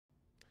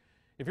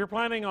If you're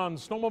planning on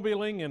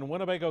snowmobiling in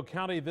Winnebago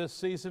County this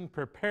season,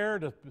 prepare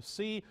to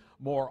see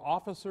more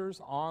officers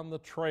on the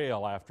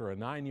trail. After a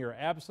 9-year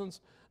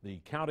absence, the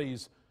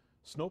county's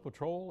snow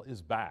patrol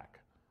is back.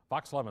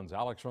 Fox 11's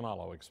Alex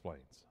Rinaldo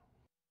explains.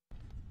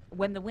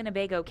 When the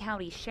Winnebago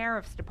County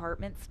Sheriff's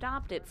Department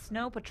stopped its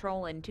snow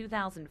patrol in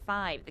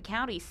 2005, the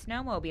county's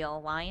Snowmobile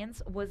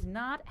Alliance was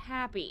not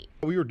happy.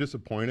 We were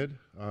disappointed,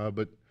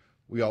 but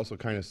we also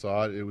kind of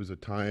saw it was a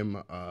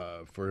time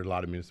for a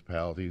lot of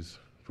municipalities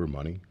for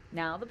money.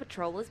 Now the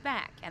patrol is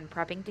back and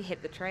prepping to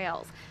hit the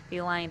trails. The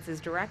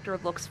Alliance's director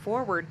looks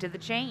forward to the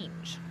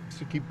change.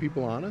 To keep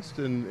people honest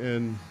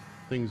and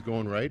things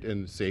going right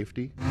and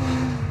safety.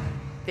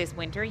 This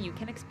winter, you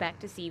can expect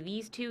to see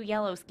these two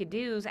yellow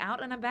skidoos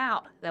out and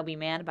about. They'll be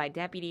manned by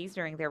deputies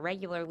during their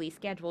regularly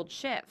scheduled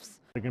shifts.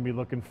 They're going to be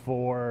looking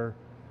for,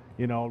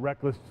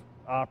 reckless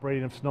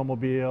operating of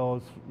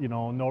snowmobiles,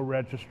 no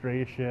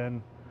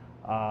registration,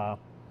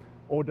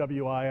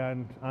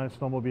 OWI on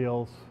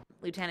snowmobiles.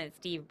 Lieutenant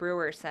Steve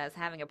Brewer says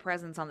having a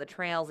presence on the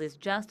trails is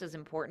just as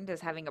important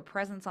as having a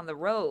presence on the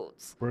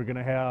roads. We're going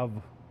to have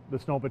the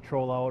snow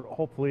patrol out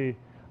hopefully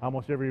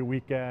almost every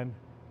weekend,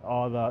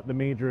 all the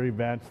major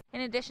events.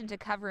 In addition to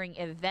covering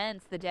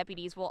events, the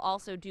deputies will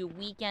also do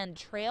weekend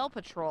trail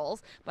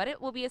patrols, but it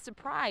will be a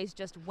surprise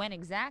just when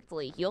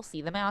exactly you'll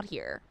see them out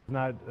here. It's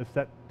not a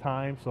set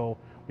time, so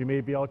we may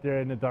be out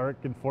there in the dark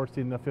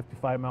enforcing the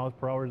 55 miles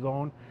per hour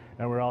zone,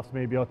 and we're also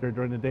maybe out there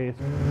during the day.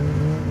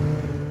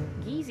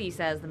 Giese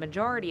says the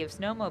majority of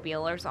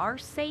snowmobilers are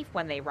safe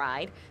when they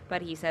ride,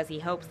 but he says he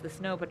hopes the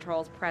snow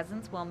patrol's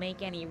presence will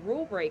make any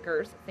rule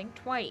breakers think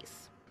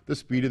twice. The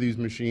speed of these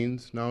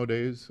machines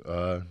nowadays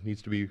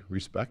needs to be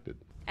respected.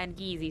 And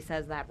Giese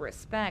says that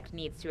respect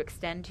needs to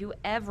extend to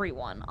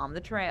everyone on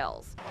the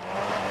trails.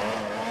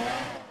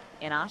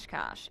 In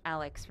Oshkosh,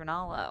 Alex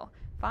Rinaldo,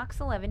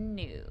 Fox 11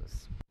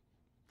 News.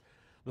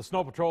 The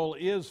snow patrol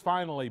is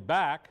finally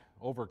back,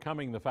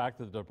 overcoming the fact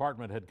that the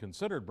department had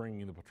considered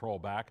bringing the patrol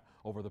back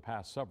over the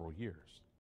past several years.